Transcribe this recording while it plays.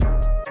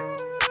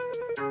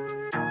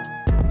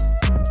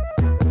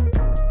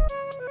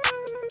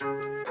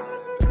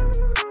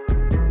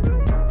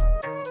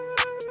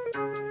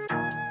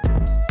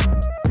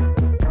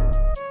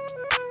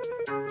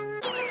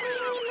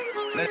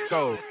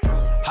go.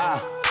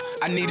 Ha.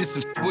 I needed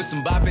some with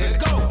some bop in it.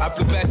 I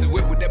flew past the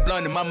whip with that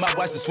blunt in my mouth,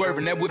 watched it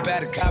swerving. That whip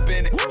had a cop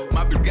in it.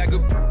 My bitch got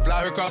good,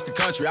 fly her across the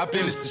country. I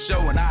finished the show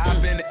and I hop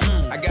in it.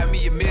 I got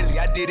me a milli,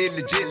 I did it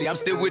legitly. I'm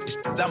still with the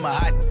shit, I'm a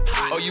hot.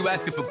 Oh, you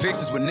asking for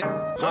pictures with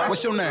nigga?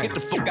 What's your name? Get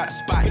the fuck out the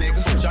spot,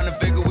 nigga. Tryna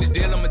figure which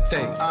deal I'ma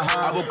take.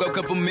 I woke up,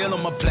 couple meal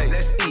on my plate.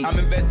 Let's eat. I'm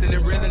investing in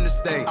real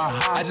estate.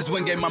 I just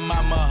went and gave my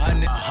mama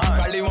 100.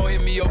 Probably won't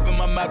hear me open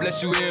my mouth,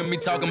 unless you hear me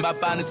talking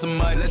about finding some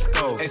money. Let's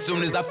go. As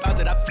soon as I found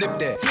that, I flipped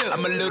that.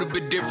 I'm a little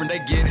bit different, they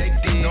get it.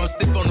 No, I'm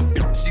stiff on the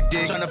bitch, she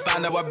dig. Tryna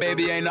find out why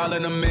baby ain't all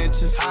in the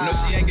mentions. No,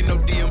 she ain't get no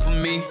DM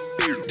from me.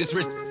 This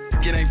wrist,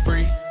 it ain't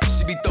free.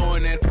 She be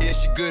throwing that, yeah,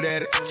 she good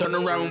at it. Turn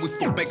around when we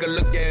fuck, make her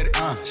look at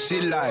it.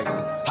 She like,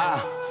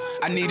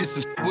 I needed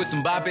some with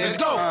some bop in it. Let's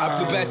go. I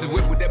flew past the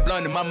whip with that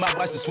blunt in my mouth,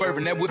 watched it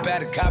swerving. That whip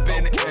had a cop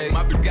in it.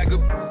 My bitch got good,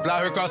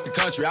 fly her across the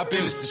country. I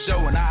finished the show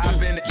and I hop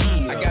in it.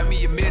 I got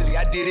me a milli,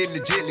 I did it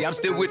legitly. I'm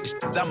still with the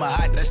shit, I'm a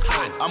hot. That's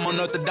hot. I'm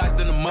unorthodox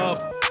than a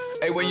muff.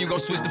 Hey, when you gon'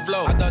 switch the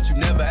flow? I thought you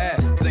never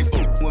asked. They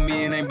ain't with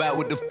me and ain't bout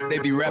what the they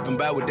be rapping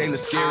about what they look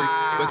scary.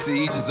 But to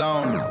each his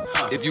own.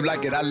 If you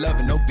like it, I love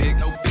it. No big,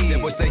 no fee.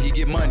 That boy say he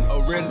get money.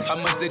 Oh really? How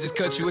much they just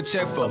cut you a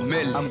check for? $1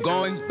 million. I'm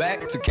going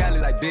back to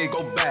Cali like big.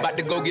 Go back. About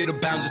to go get a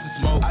pound just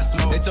to smoke. I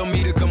smoke. They told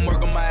me to come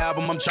work on my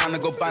album. I'm trying to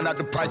go find out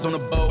the price on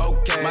the boat.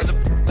 Okay. My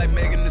little like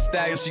Megan Thee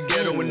Stallion. She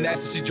ghetto and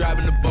nasty. She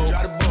driving the boat.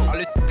 All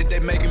this shit that they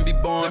making be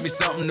born. Let me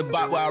something to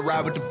buy while I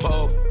ride with the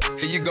pole.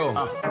 Here you go.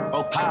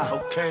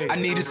 Okay. I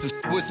needed some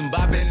with some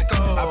bop in it.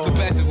 I flew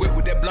past the whip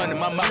with that blunt in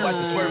my mouth, watched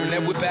it swerving.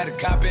 That whip had a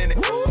cop in it.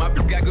 My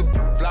bitch got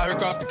good, fly her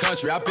across the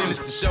country. I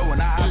finished the show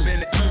and I hop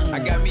in it. I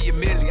got me a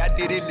milli, I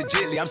did it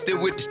legitly. I'm still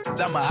with the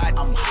shit, I'm a hot.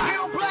 I'm hot.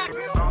 Real black.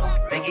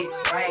 Make it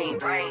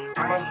rain,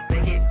 I'ma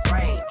make it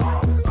rain.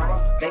 I'ma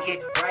make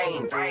it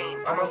rain,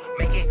 I'ma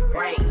make it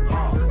rain.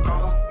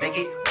 I'ma make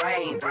it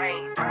rain,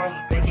 I'ma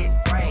make it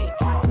rain.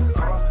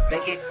 I'ma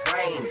make it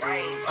rain,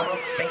 I'ma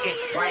make it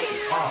rain.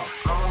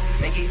 I'ma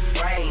make it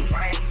rain,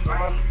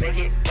 I'ma make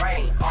it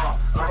rain.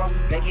 I'ma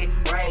make it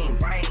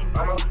rain,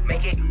 I'ma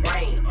make it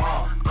rain.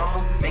 I'ma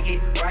make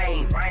it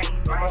rain,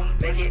 I'ma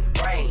make it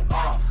rain.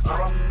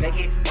 I'ma make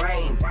it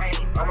rain,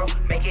 I'ma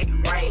make it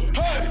rain.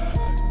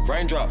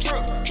 Raindrop,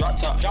 drop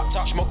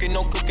top, smoking,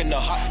 no cooking, the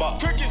hot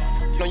pot.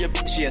 On your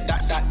bitch, yeah,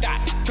 that.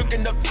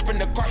 Cooking up in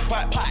the crock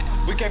pot.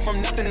 We came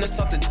from nothing to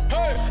something.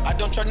 Hey, I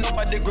don't try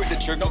nobody, grip the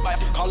trigger.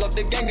 Nobody call up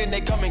the gang and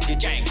they come and get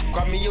gang.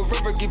 Grab me a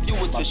river, give you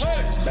a tissue.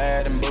 It's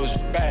bad and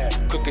bullshit,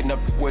 bad. Cooking up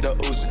with a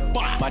Uzi.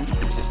 My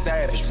niggas is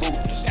savage,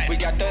 ruthless. We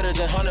got 30s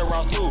and 100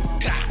 rounds too.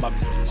 My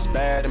bitch is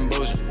bad and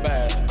bullshit,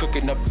 bad.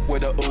 Cooking up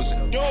with a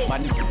Uzi. My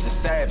niggas is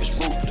savage,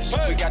 ruthless.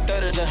 We got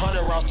 30s and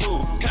 100 rounds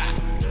too.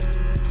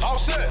 All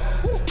set.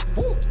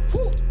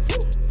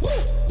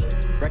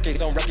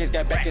 Records on records,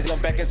 got backers on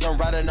backers. I'm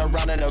riding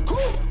around in a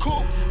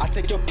cool. I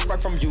take your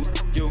right from you.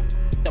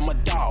 I'm a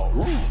dog.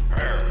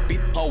 Beat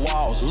her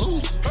walls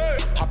loose.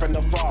 Hop in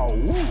the fall.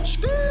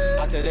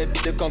 I tell that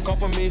bitch to come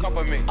for me.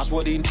 I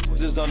swear these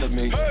niggas is under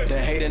me. The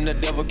hate and the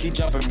devil keep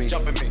jumping me.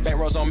 Back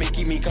rows on me,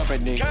 keep me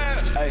company.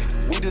 Hey,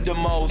 we did the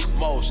most.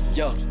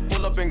 Yeah,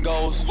 pull up and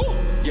goes.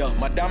 Yeah,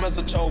 my diamonds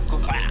a choker.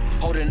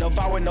 Holding up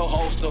out with no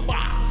holster.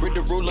 Read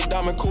the ruler,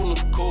 diamond cooler.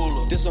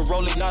 This a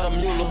rolling, not a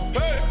mule.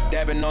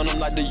 Dabbing on them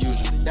like the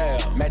usual.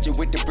 Magic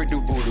with the brick do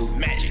voodoo.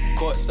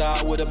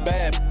 Courtside with a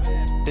bad.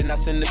 Then I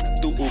send it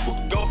through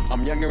Uber. Go.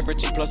 I'm young and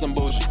rich and plus I'm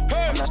bullshit.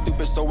 I'm not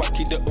stupid, so I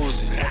keep the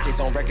Uzi. Records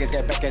on records,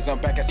 got backers on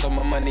backers, so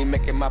my money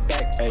making my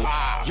back.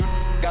 Ay. You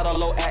got a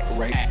low act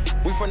rate.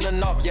 We from the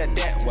north, yeah,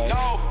 that way.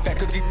 Fat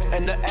cookie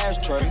in the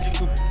ashtray.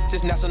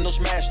 Just national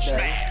smash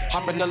day.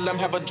 Hop in the limb,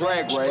 have a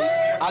drag race.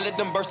 I let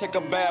them birds take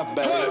a bath,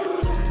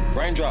 babe.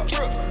 Raindrop,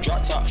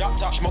 drop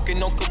top, smoking,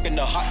 no cooking,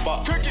 the hot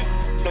pot.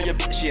 On your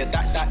bitch, yeah,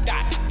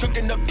 that.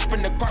 Cooking up in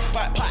the crock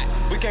pot.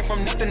 We came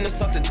from nothing to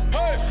something.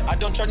 I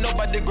don't try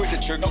nobody, grip the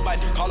trigger.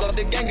 Nobody call up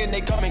the gang and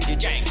they come and get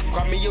gang.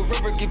 Cry me a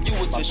river, give you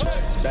a tissue.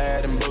 It's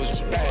bad and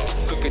bullshit, bad.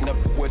 Cooking up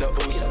with a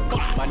Uzi.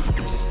 My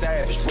niggas is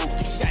savage,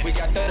 ruthless. We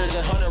got 30s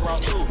and 100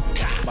 rounds too.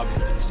 My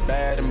bitch is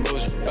bad and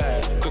bullshit,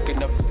 bad.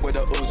 Cooking up with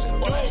a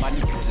Uzi. My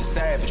niggas is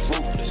savage,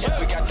 ruthless.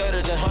 We got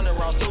 30s and 100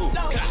 rounds too.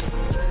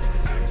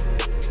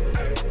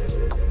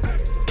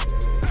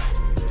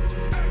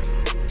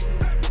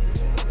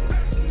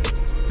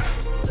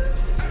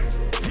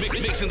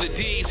 Mixing the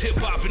D's, hip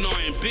hop and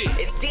R&B.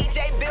 It's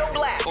DJ Bill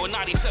Black on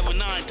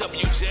 97.9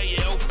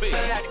 WJLB. I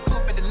had the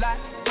coupe at the lot,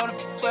 told him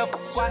 12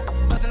 swat,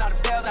 busting all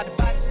the bells out the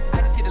box. I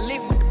just hit a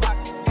lick with the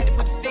box, had to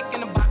put the stick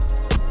in the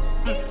box.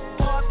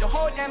 Pour up the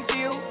whole damn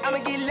seal, I'ma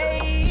get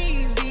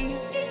lazy.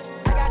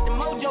 I got the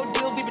mojo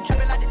deals, we been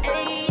trapping like the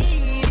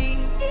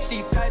 80s.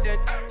 She said that,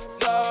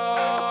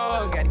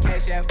 so got the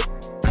cash out,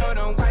 told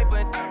them white,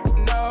 but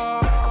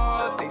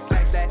no, say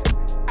slash that.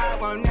 I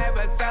won't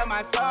never sell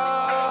my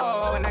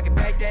soul, and I can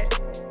take that.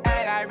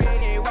 And I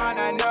really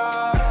wanna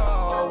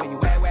know where you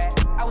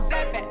at. I was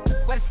at that,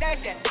 where the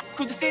stash at?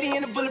 Cruise the city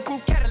in a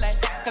bulletproof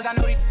Cadillac, cause I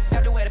know these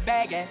have to wear the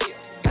bag at.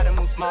 Gotta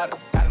move smarter,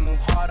 gotta move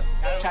harder. harder.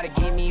 Try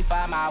to give me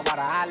 5 mile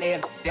water. I lay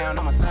it down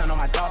on my son, on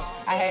my daughter.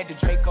 I had the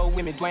Draco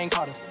with me, Dwayne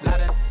Carter.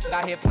 Lot of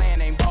out here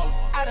playing, ain't ballin'.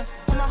 I done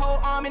put my whole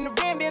arm in the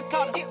rim, Vince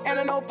Carter. And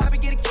I know Poppy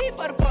get a key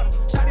for the quarter.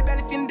 Shawty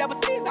barely seen the double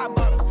C's, I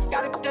bought her.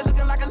 Got it there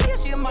looking like a Leah,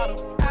 she a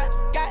model. I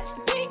got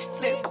the pink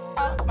slip,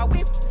 my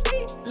whip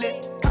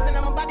speedless. Cause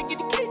I'm about to get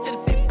the key to the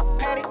city.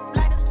 Patty,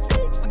 like the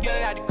city.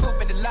 Forget out the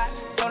coupe at the lot.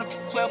 Told him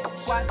 12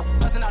 swat,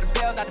 busting all the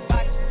bells out the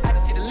box. I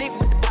just hit a lick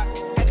with the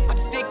box. Had to put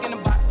the stick in the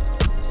box.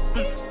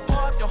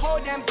 Pour up the whole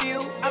damn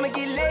field. I'ma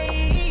get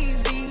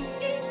lazy.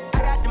 I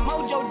got the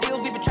mojo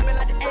deals. We been trapping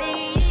like the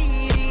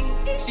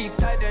 80s. She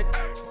said that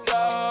so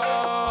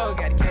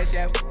got the cash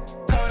out.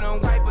 Told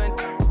him wipe it.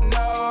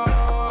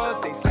 No,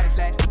 say slash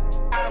slash.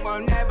 I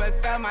won't never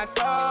sell my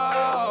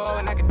soul,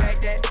 and I can back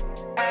that.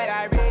 And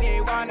I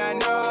really wanna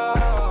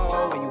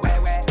know where you at.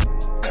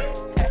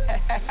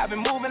 I've been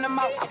moving them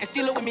out and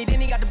steal it with me.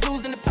 Then he got the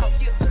blues in the pouch.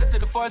 Took it to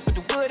the forest, put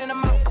the wood in the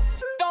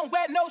mouth. Don't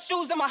wear no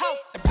shoes in my house.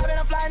 The private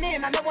I'm flying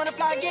in, I don't wanna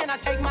fly again. I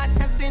take my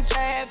chances in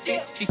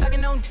traffic. She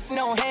sucking on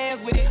no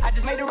hands with it. I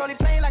just made a rolling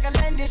plane like a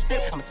landing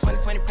strip. I'm a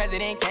 2020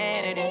 president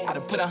candidate. I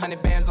done put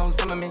 100 bands on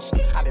Zimmerman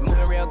shit. I been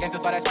moving real gangster,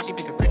 so that's why she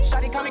pick a crit.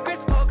 Shawty call me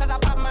Crystal, cause I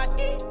pop my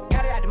shit.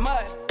 Got it out the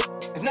mud.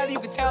 There's nothing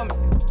you can tell me.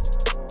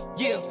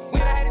 Yeah,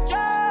 when I had a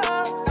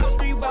job, South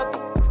Street wealthy.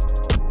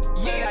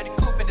 Yeah, I had the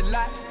coupe at the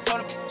lot.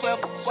 Told him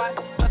 12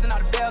 swat, busting all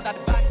the bells out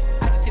the box.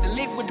 I just hit a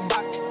lick with the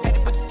box. Had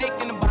to put the stick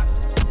in the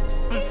box.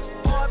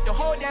 Pour up the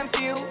whole damn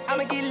field.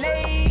 I'ma get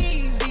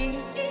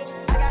lazy.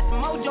 I got the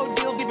mojo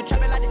deals. We been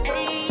trapping like the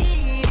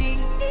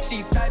 80s.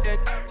 She said that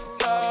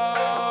so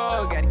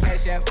got the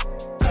cash out.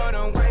 Told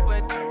him wipe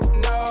it.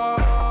 No,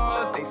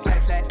 say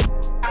slash slash.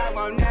 I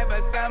won't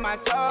never sell my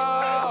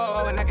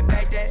soul, and I can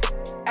back that.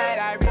 And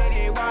I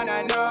really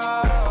wanna know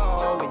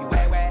where you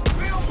at.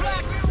 Real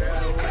black. Girl,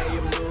 the way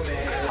you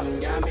moving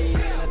got me in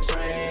a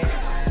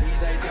trance.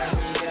 DJ tell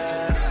me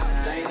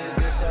ladies,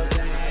 this your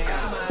thing.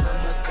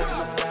 I'ma sip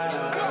my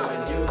shadow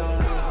and you don't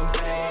know I'm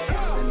paid.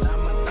 And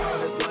I'ma throw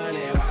this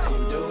money while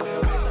you do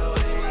it with no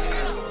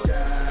hands.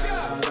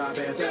 Girl, drop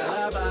it to the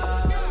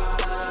bottom.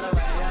 The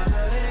way you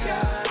put it,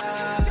 girl. All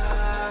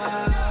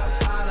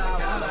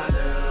I wanna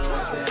do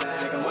is sit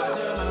back and watch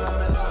you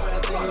move and love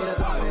and see the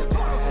darkness.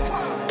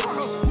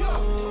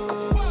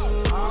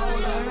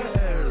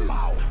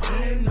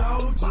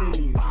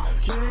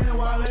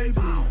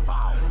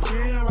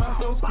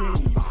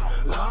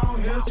 Long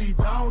hair, she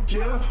don't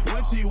care.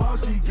 When she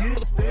walks, she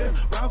gets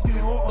this. Brown skin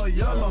or a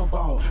yellow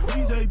ball.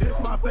 DJ, this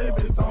my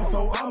favorite song,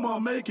 so I'ma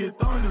make it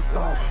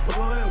thunderstorm.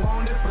 Blood,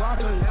 want it, flock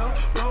of hell.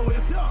 Blow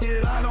it,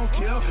 it, I don't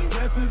care.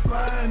 Dresses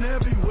flying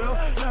everywhere.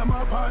 Got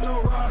my partner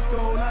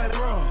Roscoe, like,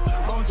 bro,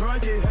 I'm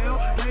drunk as hell.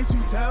 Can't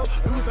you tell?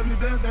 Do some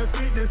events that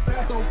fit this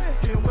stat so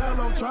f***ing well.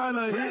 I'm trying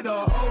to hit the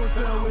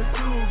hotel with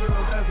 2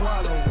 girls, that's why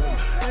I don't wait.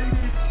 Take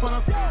these when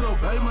I'm still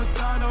pay my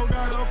Machado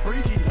got a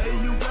freaky. Hey,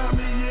 you got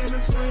me in the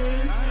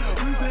trends.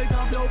 Please take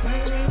off your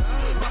pants.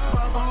 Pop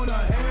up on the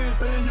hands,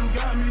 then you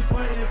got me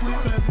sweating.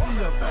 Please pass me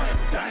a fat.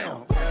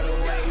 Damn. Girl, the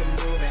way you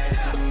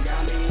moving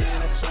got me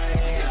in a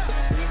trance.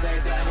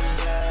 DJ tell me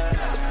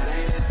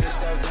ladies,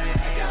 this your thing.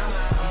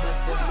 I'ma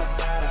sip my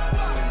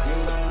shadow and you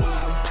don't know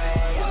I'm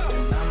paid.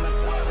 And I'ma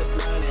throw this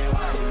money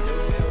while you do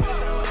it with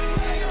no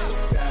hands.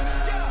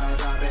 Girl,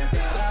 drop it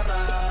to the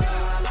floor.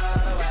 I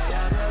love the way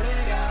you do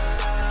it, girl.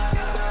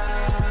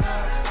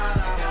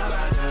 All I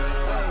wanna do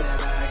is sit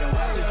back and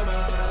watch you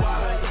move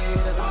while I see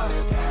the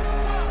darkness.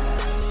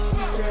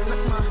 She said,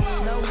 look my,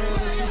 no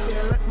hands. She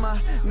said, look my,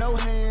 no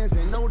hands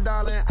and no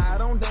darling. I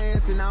don't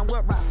dance and I'm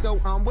with Roscoe,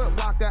 I'm with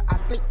Walker. I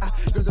think I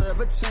deserve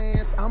a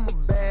chance. I'm a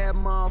bad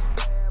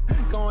motherfucker.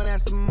 Going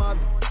at some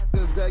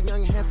motherfuckers, a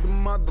young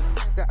handsome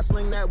motherfucker. I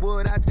sling that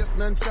wood, I just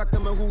nunchuck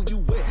them. And who you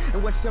with,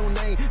 and what's your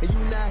name? And you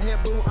not here,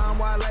 boo, I'm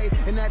Wale.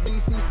 In that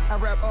DC, I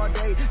rap all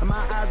day. And my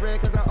eyes red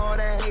cause of all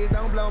that haze.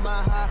 Don't blow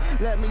my high,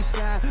 let me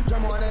shine.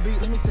 Drum on that beat,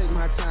 let me take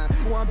my time.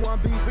 One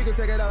beat, we can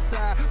take it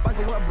outside. Fuck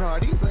with what, bro?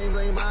 These lames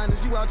ain't mine.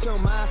 Is you out your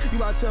mind,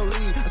 you out your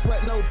league. I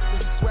sweat no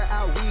bitches, sweat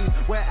out weeds.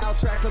 Wear out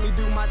tracks, let me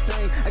do my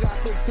thing. I got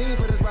 16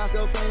 for this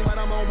Roscoe thing, but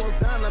I'm almost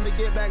done. Let me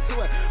get back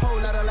to it. Whole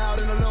lot of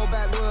loud in a low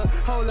backwood.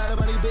 Whole lot of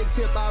money, big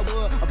tip I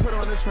would. I put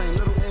on the train,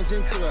 little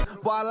engine could.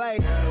 Wale. The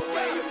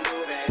way you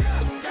moving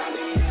got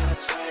me in a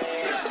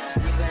trance.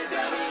 DJ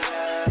tell me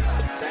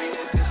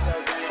ladies, this your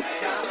thing.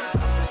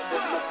 I'ma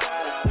sip my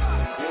shadow,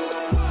 you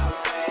don't know I'm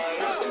paid.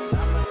 And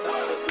I'ma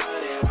throw this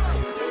money while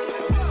you do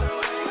it with no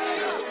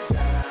hands.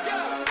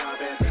 Girl,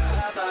 drop it to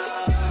the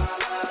floor.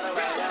 I love the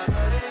way you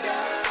put it,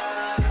 girl.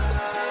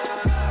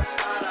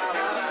 All I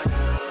wanna do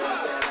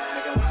is sit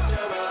back and watch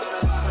you move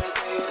and love and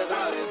see the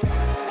darkness.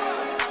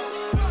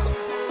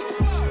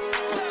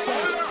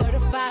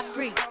 Certified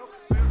free,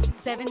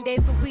 7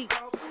 days a week.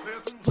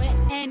 Wet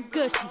and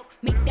gushy,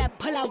 make that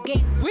pull-out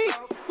game weak.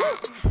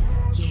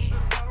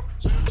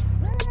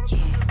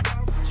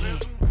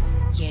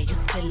 Yeah, you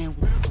dealing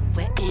with some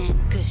wet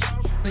and gushy.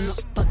 Bring a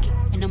bucket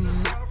and a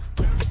mop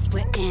for this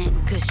wet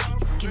and gushy.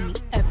 Give me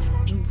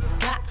everything you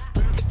got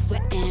for this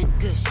wet and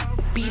gushy.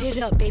 Beat it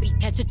up, baby,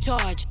 catch a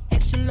charge.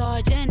 Extra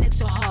large and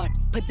extra hard.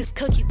 Put this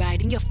cookie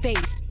right in your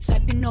face.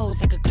 Swipe your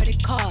nose like a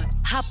credit card.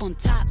 Hop on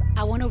top,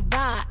 I wanna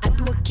ride. I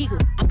do a giggle,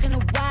 I'm kinda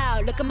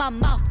wild. Look at my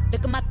mouth,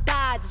 look at my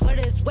thighs. It's wet,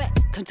 it's wet,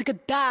 come take a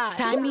dive.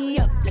 Tie me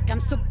up like I'm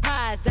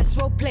surprised. That's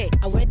roleplay,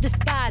 I wear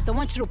disguise. I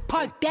want you to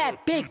park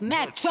that Big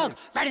Mac truck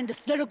right in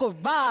this little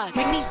garage.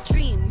 Make me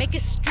dream, make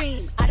it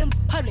stream. Out in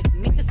public,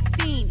 make the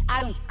scene.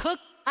 I don't cook,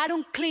 I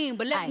don't clean,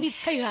 but let me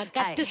tell you, I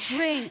got this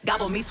ring.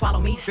 Gobble me, swallow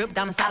me, drip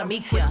down inside of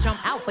me. Quick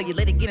jump out for you,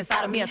 let it get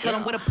inside of me. I tell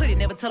them where to put it,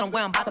 never tell them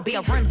where I'm about to be.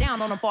 I run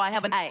down on them before I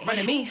have a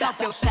running me. Talk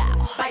your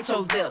pal, bite your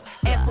lip.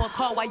 Ask for a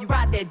call while you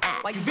ride that.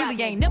 While you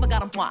really ain't never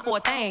got him for a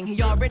thing.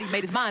 He already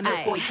made his mind up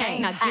before he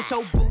came. Now get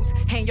your boots,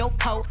 hang your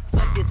coat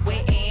for this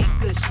wet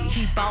and gushy.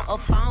 He bought a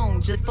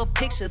phone just for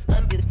pictures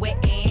of this wet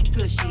and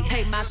gushy.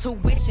 Pay my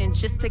tuition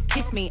just to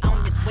kiss me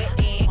on this wet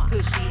and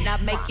gushy. Now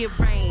make it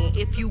rain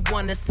if you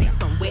wanna see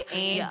some wet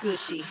and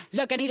gushy.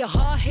 Look, I need a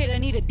hard hit, I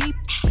need a deep,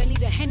 I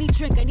need a Henny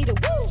drink, I need a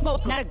woo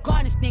smoke, not a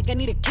garden snake, I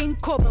need a king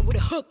cobra with a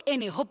hook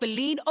in it, hope it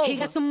lean over. He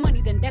got some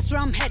money, then that's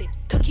where I'm headed.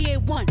 Cookie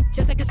A1,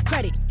 just like his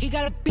credit. He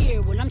got a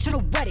beard, well I'm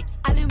tryna wet it.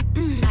 I let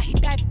him, now he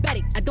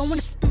diabetic. I don't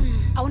wanna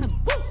I wanna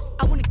woo,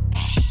 I wanna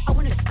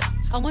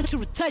I want you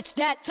to touch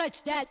that.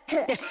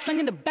 That swing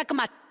in the back of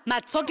my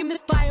talking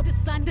misfire. The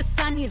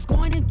sun is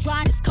going and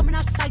drying. It's coming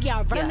outside. Yeah,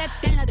 I run that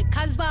thing. The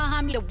cuz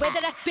behind me. The way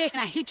that I spit.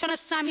 And he tryna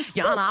sign me.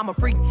 Your Honor, I'm a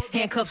freak.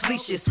 Handcuffs,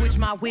 leashes. Switch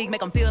my wig.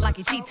 Make him feel like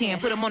he cheating.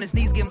 Put him on his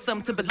knees. Give him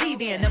something to believe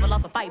in. Never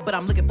lost a fight, but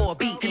I'm looking for a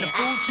beat. In the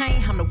food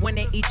chain, I'm the one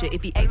that eat you.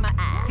 If he ate my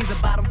eye, he's a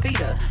bottom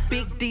feeder.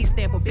 Big D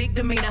stand for big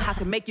demeanor. I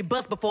can make you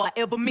bust before I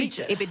ever meet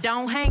you. If it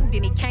don't hang,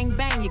 then he can't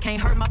bang. You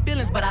can't hurt my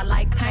feelings, but I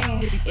like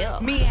pain. If he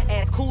ill, me and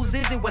ask who's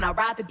is it when I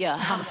ride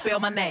the I'ma spell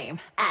my name.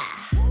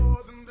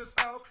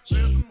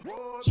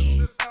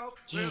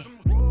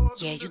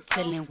 Yeah, you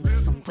dealing with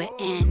some wet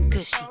and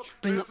gushy.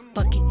 Bring a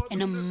bucket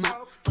and a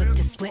mop for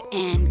this wet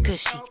and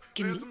gushy.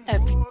 Give me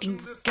everything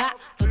you got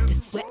for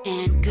this wet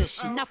and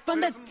gushy. Now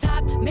from the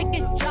top, make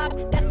it drop.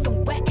 That's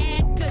some wet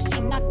and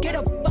gushy. Now get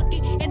a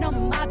bucket and a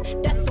mop.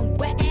 That's some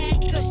wet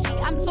and gushy.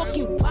 I'm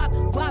talking wop,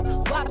 wop,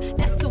 wop.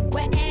 That's some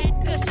wet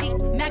and gushy.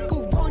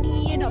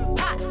 Macaroni in a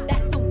pot.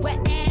 That's some wet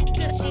and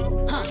gushy.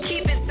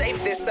 Keep it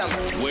safe this summer.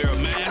 Wear a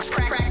mask.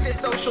 Practice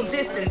social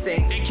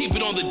distancing. And keep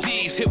it on the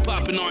D's, hip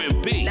hop and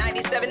R&B.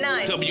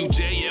 97.9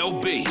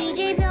 WJLB.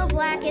 DJ Bill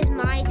Black is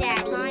my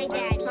dad. My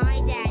dad.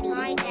 My dad.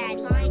 My dad.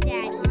 My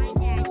dad. My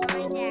dad.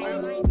 My dad.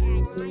 My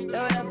dad.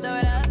 Throw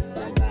it up.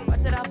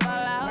 Watch it all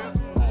fall out.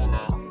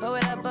 Blow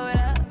it up.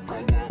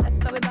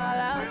 That's how we ball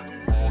out.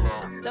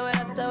 Throw it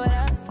up.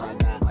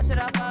 Watch it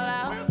all fall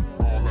out.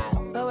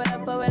 Blow it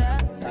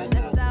up.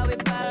 That's how we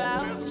ball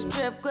out.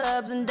 Strip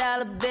clubs and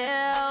dollar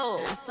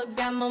bills. Still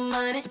got more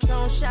money.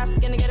 Patron shots,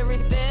 gonna get a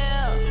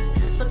refill.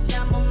 Still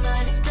got more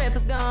money.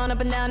 Strippers going up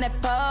and down that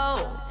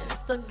pole. And I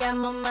still got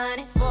more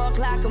money. 4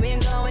 o'clock and we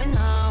ain't going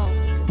home.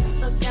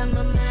 Still got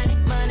more money.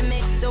 Money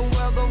make the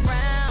world go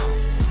round.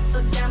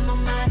 Still got more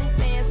money.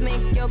 Dance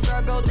make your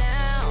girl go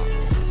down.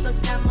 Still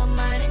got more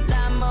money.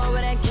 Lot more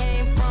where that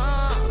came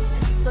from.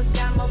 Still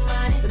got more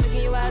money. But look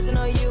in your eyes, I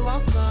know you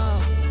want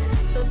some.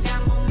 Still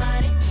got more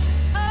money.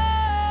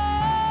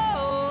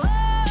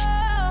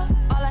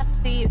 All I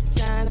see is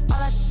signs.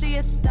 All I see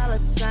is dollar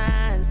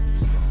signs.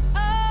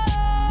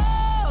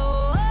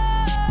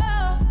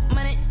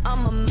 Money on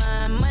my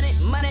mind.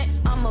 Money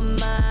on my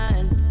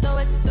mind. Throw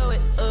it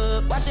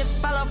up. Watch it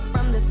fall off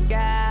from the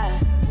sky.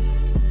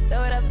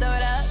 Throw it up.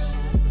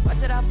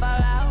 Watch it all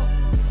fall out.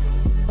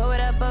 Blow it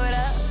up.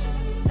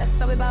 That's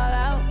how we ball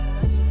out.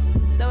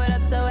 Throw it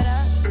up.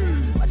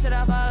 Watch it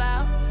all fall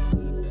out.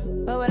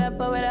 Blow it up.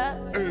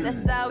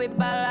 That's how we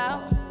ball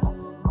out.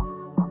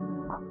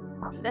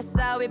 That's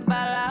how we ball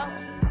out.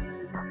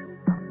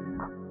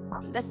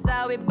 That's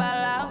how we ball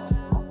out.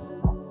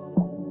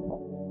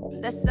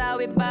 That's how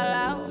we ball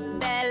out.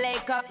 That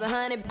lake costs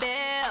 $100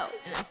 bills.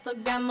 I still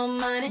got more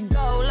money.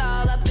 Gold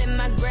all up in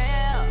my grill.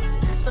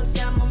 I still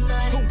got more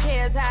money. Who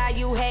cares how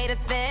you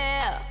haters feel?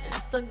 I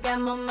still got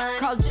more money.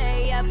 Call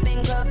Jay up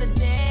and close the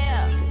deal.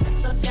 I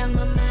still got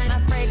more money. My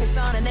fragrance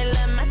on and they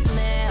love my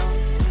smell.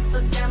 I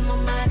still got more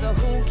money. So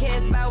who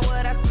cares about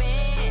what I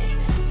spend?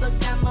 I still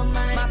got more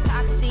money. My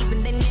pockets deep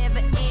and they never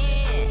end.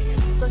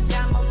 I still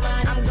got more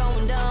money. I'm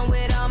going dumb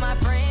with all my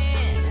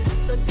friends. I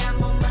still got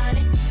more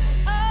money.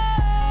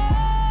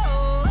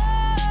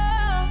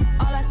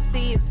 All I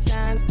see is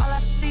signs. All I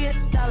see is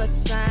dollar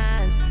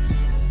signs.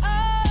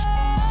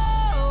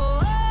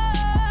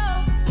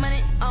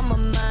 Money on my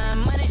mind.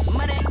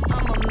 Money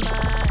on my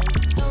mind.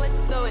 Throw it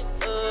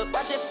up.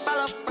 Watch it fall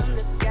off from the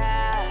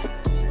sky.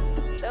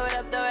 Throw it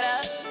up.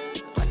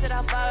 Watch it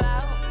all fall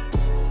out.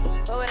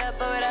 Blow it up.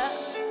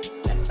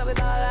 That's how we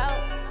ball out.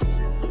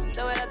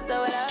 Throw it up.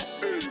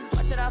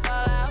 Watch it all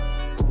fall out.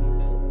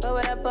 Blow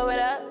it up.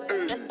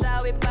 That's how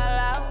we ball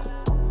out.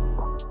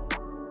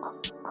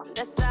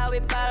 That's how we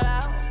ball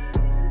out.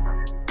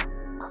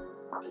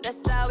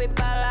 That's how we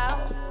ball out.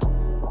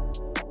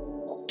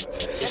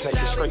 This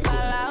nigga straight cool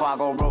before I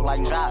go broke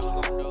like Jock.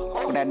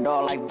 With that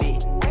dog like V.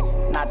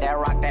 not that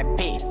rock, that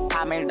pit.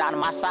 How many down in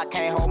my sock,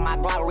 can't hold my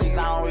Glock, reason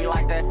I don't really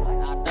like that.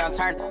 Done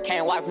turn,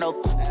 can't wipe no.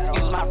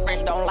 Excuse my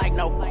French, don't like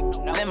no.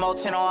 Limo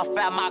 10 on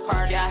fat, my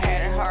car, yeah, I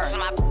had it hurt. So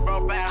my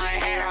broke bad, I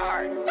ain't had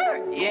it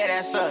hurt. Yeah,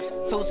 that's us.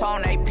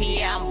 Two-tone AP,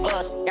 yeah, I'm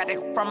bust. Got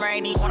that from her,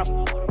 ain't even wanna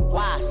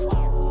why?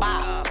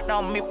 Bye.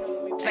 On me,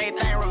 say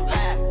thing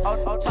revive.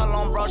 Oh, tell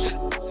on bro, shit.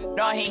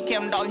 Dog, he ain't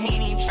Kim, dog, he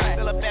ain't even try.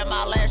 Still up at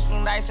my last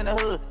room, nice in the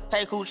hood.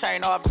 Take who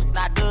chain off,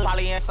 not good.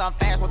 Probably in some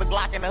fast with a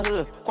Glock in the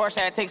hood. Of course,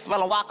 I take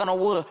spell and walk on the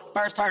wood.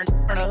 First turn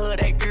from the hood,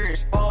 they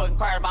curious. Four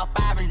inquired about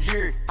 5 in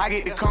jury. I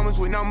get the comments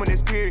with number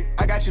that's period.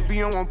 I got your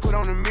B on one, put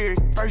on the mirrors.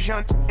 First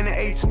young in the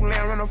A2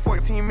 land, run on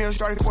 14 mil,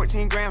 started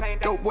 14 grams.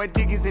 Dope boy,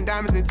 Dickies and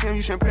diamonds and Tim.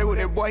 You shouldn't play with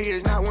that boy, he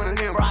is not one of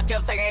them. Bro, I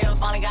kept taking L's,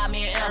 finally got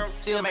me an M.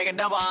 Still making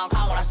double, I don't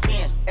call when I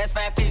spin.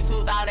 S550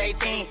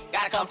 2018.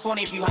 Gotta come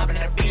 20 if you hoppin'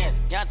 in the Benz.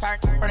 Young turn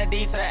from the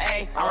D to the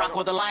A. I'm rockin'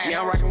 with the Lions.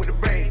 Yeah, I'm rockin' with the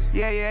Braves.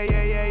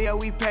 Yeah,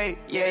 we paid.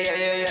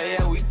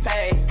 Yeah, we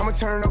paid. I'ma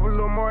turn it up a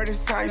little more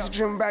this time. Used to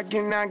dream about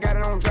getting now, got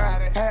it on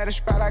drive. I had a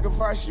spot like a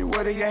varsity.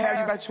 What do you have?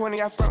 You buy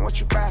 20, I front what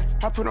you buy.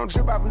 I put on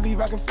drip, I believe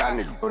I can fly.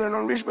 Nigga, put it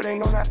on rich, but they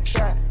know not to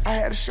try. I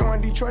had a show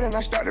in Detroit and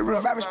I started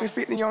reviving. Spent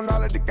 50 on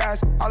all of the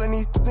guys. All of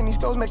these in these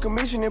stores make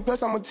commission. And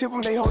plus I'ma tip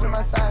them, they holding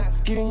my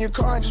size. Get in your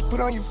car and just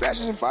put on your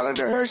flashes and follow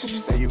the hearse. If you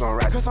say you gon'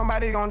 ride, cause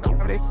somebody gon' do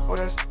they with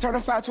us. Turn a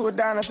 5 to a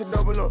dime, that's a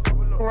double up.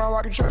 Around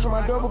walking church with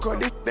my double cup.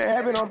 This that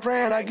habit, I'm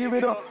praying, I give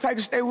it up. Take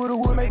a stay with the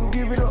wood, make him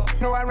give it up.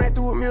 No, I ran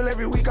through a meal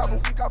every week off a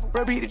week off.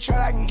 Bro, beat the truck,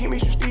 I can give me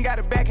some street. Got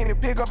a back in the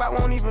pickup, I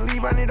won't even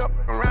leave, run it up.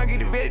 Around, get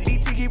the vet,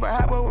 DT, keep a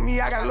hot boy with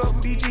me, I got love for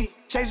BG.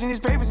 Chasing his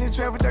papers since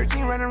 12 or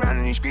 13, running around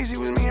in these streets, it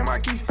was me and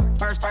Marquise.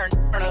 First turn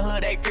from the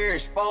hood, they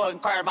curious. Four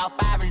inquired about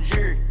 5 in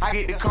jury. I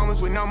get the comments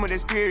with number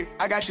that's period.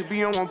 I got your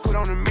B on one, put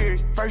on the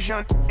mirrors. First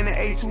young in the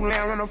A2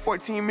 land, run on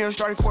 14 mil,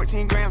 started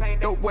 14 grams.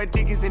 Dope boy,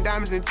 Dickies and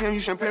diamonds and Tim. You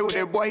shouldn't play with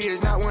that boy, he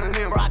is not one of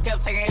them. Bro, I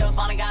kept taking L's,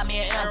 finally got me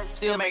an M.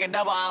 Still making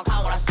double, I don't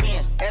call when I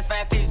spin.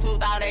 S550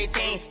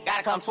 2018.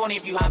 Gotta come 20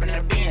 if you hoppin' in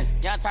the Benz.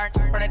 Young turn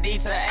from the D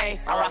to the A.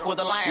 I'm rockin' with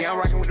the Lions. Yeah, I'm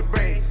rockin' with the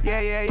Braves.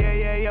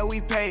 Yeah,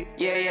 we paid.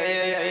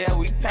 Yeah,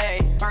 we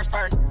paid. First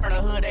turn from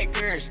the hood, they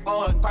curious.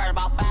 Four inquired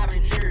about 5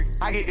 in jury.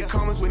 I get the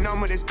comments with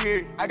number that's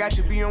period. I got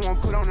your B on one,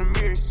 put on the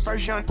mirrors.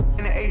 First young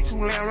in the A2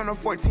 land, run on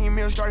 14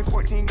 mil, started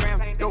 14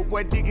 grams. Dope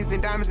boy, Dickies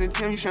and diamonds and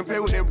Tim. You shouldn't play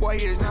with that boy,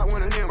 he is not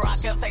one of them. Bro, I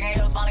kept taking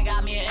L's, finally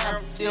got me an M.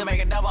 Still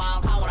making double, I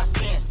don't call when I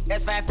spin.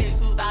 S550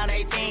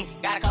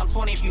 2018. Gotta come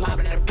 20 if you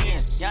hoppin' in the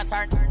Benz. Young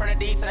turn from the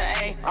D to the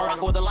A. I'm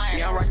rockin' with the Lions.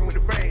 Yeah, I'm rockin' with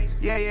the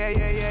Braves. Yeah,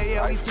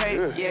 we paid.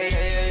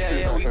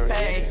 Yeah, we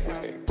paid.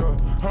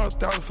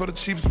 100,000 for the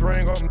cheapest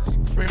ring on the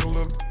finger,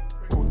 look.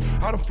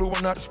 I done flew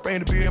one out to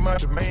Spain to be in my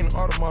domain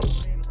automata.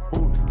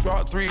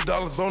 Dropped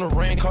 $3 on the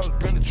ring, cause it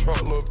been the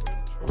truck, look.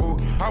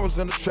 I was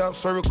in the trap,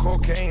 serving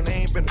cocaine, they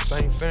ain't been the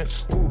same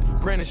since.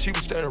 Granted, she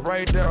was standing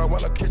right there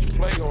while I catch a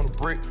play on the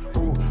brick.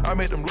 I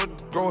made them look,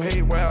 go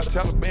haywire,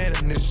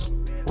 Taliban in this.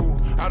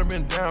 I done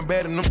been down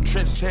bad in them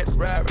trenches, had to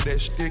ride with that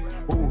stick.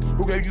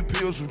 Who gave you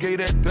pills, who gave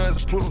that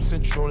dozen, put them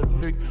sent you on the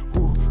lick.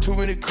 Too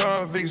many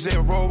convicts that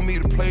rolled me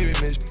to play in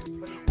this.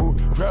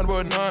 Round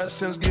about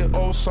nonsense, get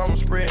old, so I'm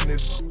spreading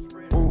this.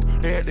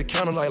 They had the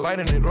counter like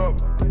lighting it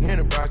up.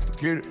 Anybody can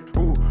get it.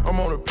 I'm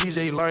on a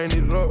PJ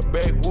lighting it up.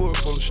 Backwood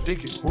full of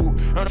sticky.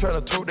 I'm trying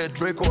to tote that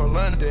Draco in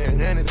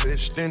London and it's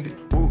extended.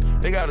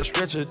 They got a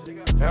stretcher.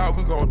 How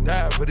we gon'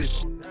 die for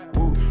this?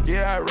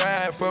 Yeah, I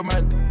ride for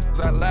my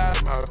I lie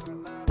my.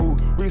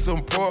 We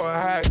some poor,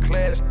 high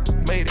class,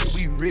 made it,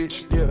 we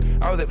rich, yeah.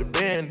 I was at the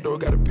band, though,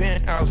 got a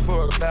penthouse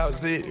for a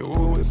closet.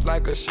 It's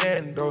like a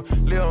shando,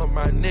 live on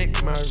my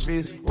neck, my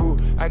wrist.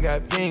 I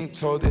got pink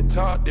toes that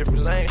talk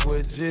different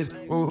languages.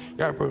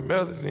 Got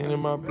promethazine in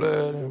my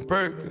blood and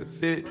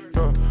Percocet.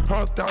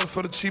 100,000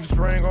 for the cheapest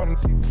ring on the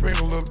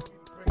finger, look.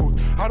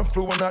 I done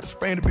flew one out to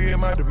Spain to be in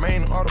my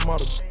domain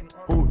automata.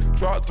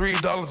 Dropped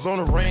 $3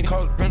 on the ring,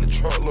 cause it been the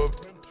truck, look.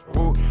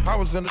 I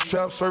was in the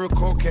trap, serving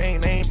cocaine,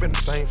 they ain't been the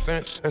same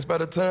since. That's by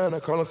the time I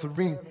call her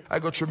Serena. I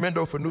go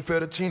tremendo for new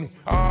fettuccine.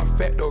 All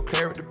fat though,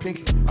 claret the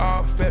pinky.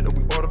 All fat though,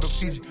 we ordered the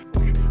Fiji.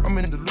 I'm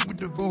in the loop with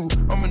the voo,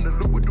 I'm in the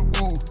loop with the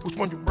woo. Which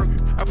one you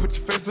working? I put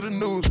your face to the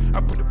news.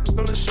 I put the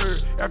on the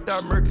shirt. After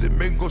I murdered it,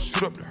 make him go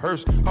shoot up the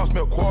hearse. Cost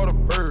me a quarter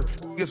bird.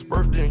 Gets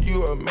birthday and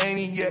you a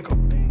maniac.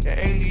 An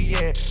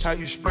alien, how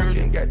you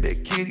splurging? Got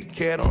that kitty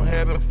cat, I'm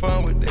having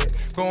fun with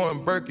that.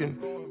 Going Birkin.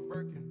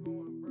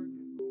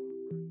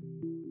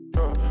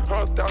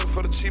 100,000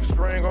 for the cheapest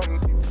ring on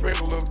the finger,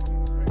 look.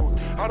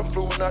 I done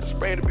flew one out to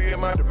Spain to be in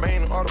my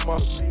domain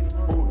automata.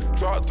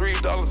 Dropped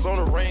 $3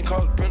 on the ring,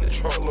 cause it been the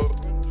truck, look.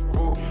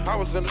 I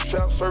was in the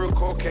trap, serving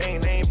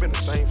cocaine, they ain't been the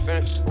same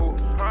since.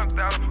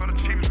 100,000 for the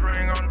cheapest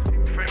ring on the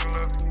finger,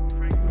 look.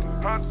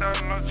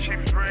 100,000 for the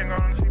cheapest ring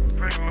on the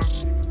finger, look.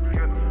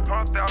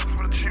 100,000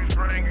 for the cheapest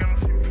ring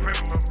on the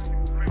finger, look.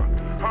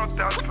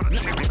 100,000 for the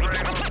cheapest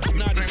ring on the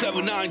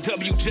 97.9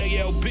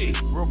 WJLB.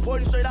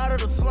 Reporting straight out of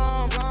the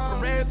slums.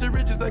 From rags to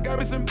riches, I got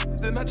me some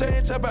and I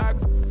changed up back.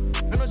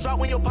 Gonna drop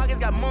when your pockets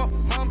got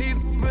mumps.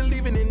 These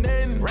believing in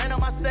nothing. Ran on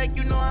my sack,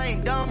 you know I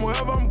ain't dumb.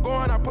 Wherever I'm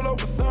going, I pull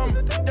up with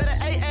something. To the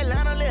A,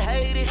 Atlanta, lit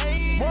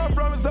Haiti. Where I'm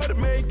from is deserve to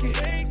make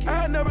it.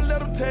 I never let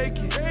them take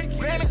it.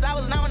 Grammys, I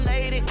was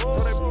nominated. So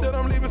they that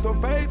I'm leaving, so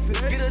face it.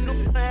 Get a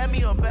new had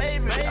me a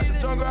baby. Out the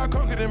jungle, I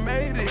conquered and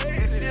made it. They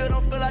still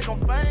don't feel like I'm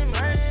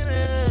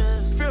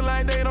famous. Feel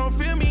like they don't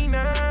feel me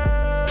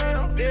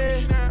now.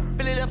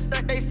 Feel it up,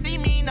 stuck, they see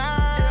me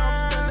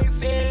now.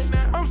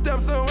 I'm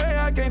steps away,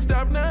 I can't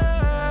stop now.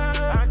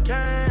 I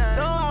can't.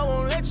 No, I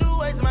won't let you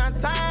waste my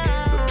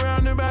time.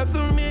 Surrounded by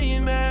some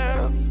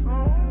millionaires.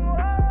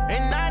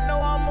 And I know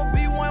I'ma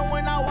be one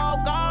when I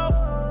walk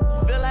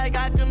off. Feel like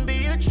I can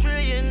be a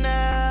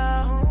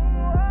trillionaire.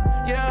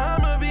 Yeah,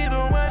 I'ma be the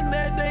one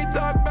that they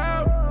talk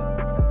about.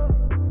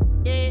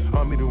 Yeah.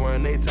 I'ma be the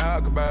one they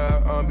talk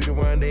about. I'ma be the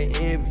one they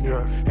envy.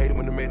 Hate it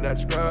when they make that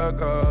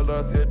struggle.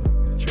 Us hit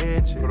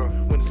trenches.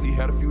 Went to sleep,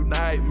 had a few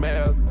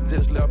nightmares.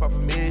 Just left off a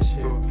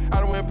mission. I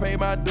done went and paid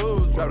my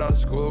dues. Dropped out of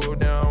school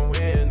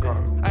downwind.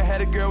 I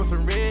had a girl with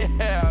some red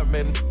hair.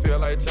 Made me feel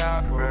like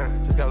chocolate.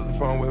 Just got on the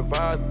phone with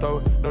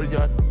Vato. Know the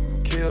young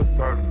kill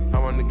something. I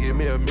wanna give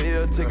me a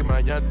meal. Ticket my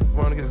young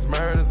wanna get his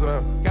murders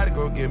up. Gotta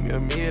go get me a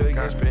meal.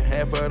 Yeah, spent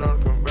half of it on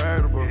a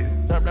convertible.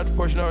 Jumped out the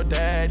Porsche, no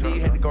daddy.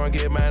 Had to go and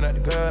get mine out the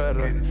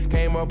gutter.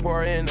 Came up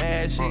pouring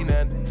ass. She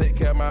now take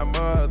care of my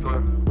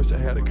mother. Wish I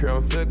had a girl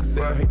on sickle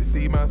cell. Hate to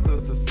see my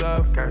sister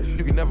suffer.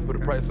 You can never put a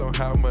price on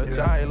how much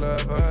I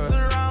love her.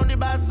 Surrounded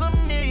by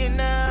some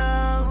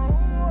millionaires.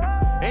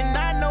 And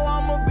I know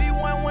I'ma be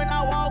one when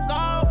I walk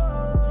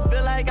off.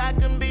 Feel like I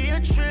can be a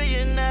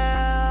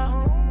trillionaire.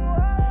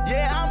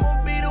 Yeah,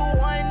 I'ma be the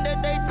one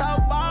that they talk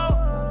about.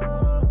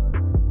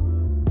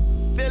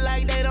 Feel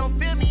like they don't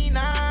feel me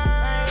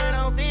now. They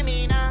don't feel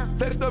me now.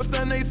 Flexed up,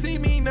 stun, they see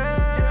me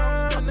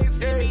now.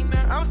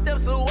 I'm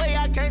steps away,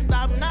 I can't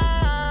stop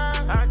now.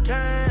 I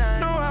can't.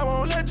 No, I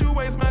won't let you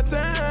waste my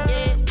time.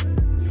 Yeah.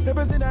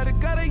 Represent out the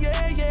gutter,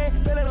 yeah, yeah.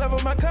 Fell in love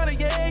with my cutter,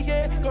 yeah,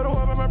 yeah. Go to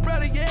war with my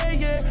brother, yeah,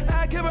 yeah.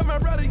 I give up my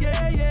brother,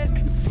 yeah, yeah.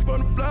 Sleep on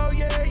the floor,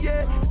 yeah,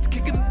 yeah.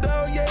 Kicking the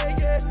door, yeah,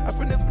 yeah. I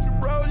finesse with the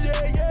bros,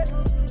 yeah, yeah.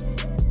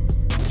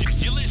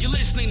 You're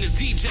listening to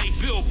DJ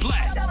Bill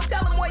Black.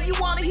 Tell them what you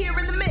want to hear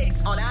in the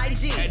mix on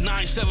IG. At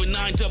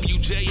 979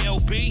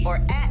 WJLB. Or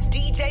at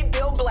DJ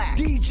Bill Black.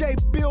 DJ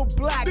Bill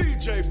Black.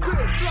 DJ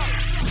Bill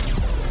Black.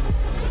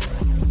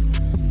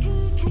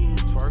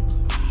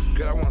 Twerk.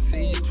 Girl, I wanna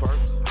see you twerk.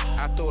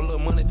 I throw a little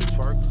money to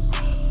twerk.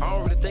 I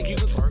don't really think you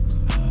can twerk.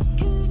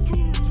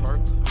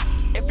 Twerk.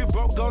 If you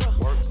broke, go to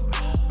work.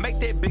 Make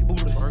that big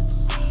booty twerk.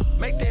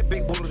 Make that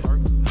big booty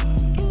twerk.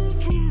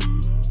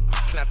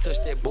 Can I touch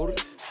that booty?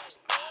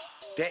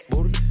 That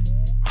booty.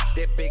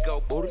 That big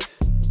old booty.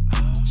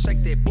 Shake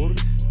that booty.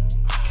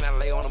 Can I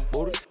lay on them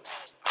booty?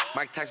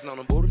 Mike Tyson on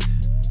the booty.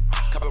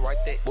 Copyright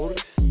that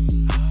booty.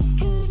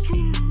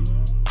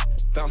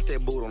 Bounce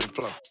that booty on the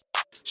floor.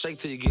 Shake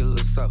till you get a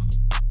little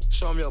soft.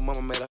 Show 'em your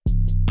mama made her.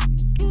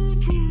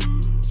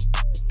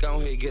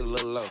 Go ahead, get a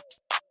little low.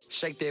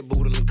 Shake that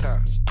booty in the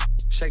car.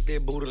 Shake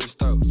that booty in the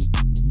stove.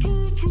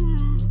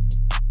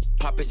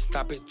 Pop it,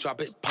 stop it,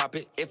 drop it, pop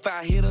it. If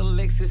I hit a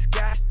Lexus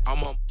sky,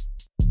 I'ma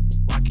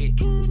rock it.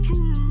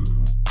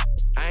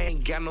 I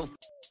ain't got no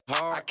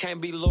heart. I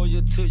can't be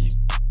loyal to you.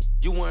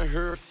 You weren't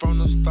here from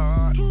the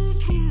start.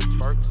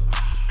 Twerk.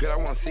 Girl, I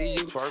wanna see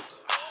you twerk.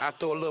 I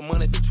throw a little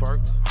money for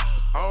twerk.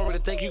 I don't really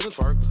think you can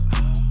twerk.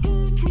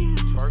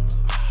 Twerk.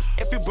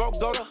 If you broke,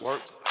 go to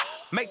work.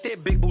 Make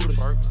that big booty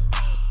twerk.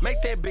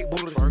 Make that big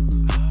booty twerk.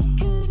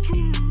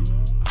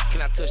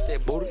 Can I touch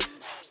that booty?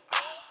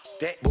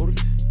 That booty.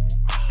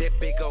 That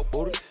big old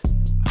booty.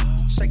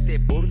 Shake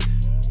that booty.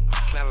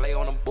 Can I lay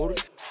on them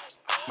booty?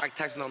 Mike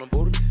Tyson on the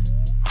booty.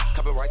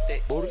 Copyright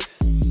that booty.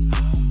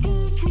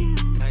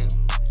 Damn.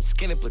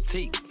 Skinny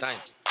petite. Damn.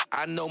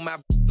 I know my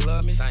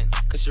love me. Damn.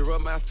 Cause she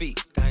rub my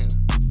feet. Damn.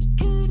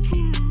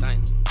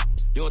 Damn.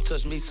 You don't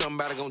touch me,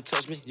 somebody gon'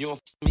 touch me. You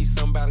don't me,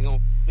 somebody gon'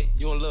 me.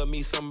 You don't love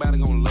me, somebody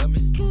gon' love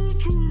me.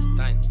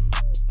 Damn.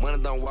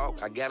 Money don't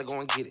walk, I gotta go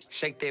and get it.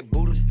 Shake that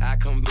booty, I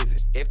come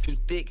visit. If you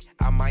thick,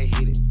 I might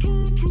hit it.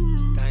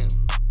 Damn.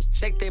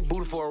 Shake that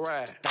booty for a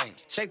ride. Damn.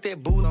 Shake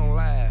that booty on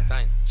live.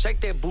 Damn. Shake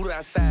that booty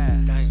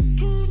outside. Damn.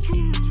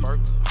 Twerk.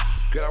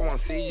 Girl, I wanna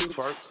see you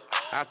twerk.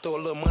 I throw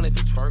a little money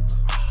for twerk.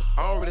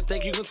 I don't really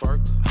think you can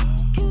twerk.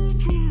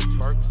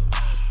 Twerk.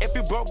 If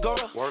you broke, go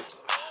to work.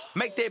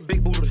 Make that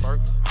big booty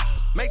twerk.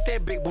 Make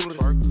that big booty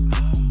twerk.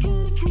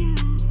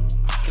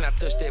 Can I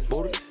touch that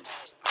booty?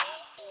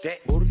 That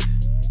booty.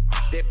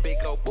 That big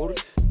old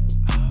booty.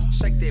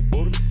 Shake that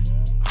booty.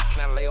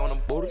 Can I lay on them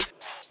booty?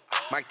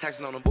 Mike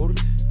Tyson on the booty.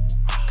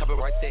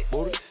 Copyright that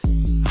booty.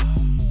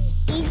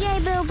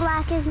 DJ Bill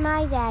Black is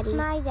my daddy.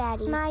 My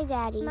daddy. My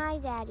daddy. My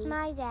daddy.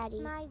 My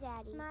daddy. My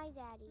daddy. My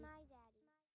daddy.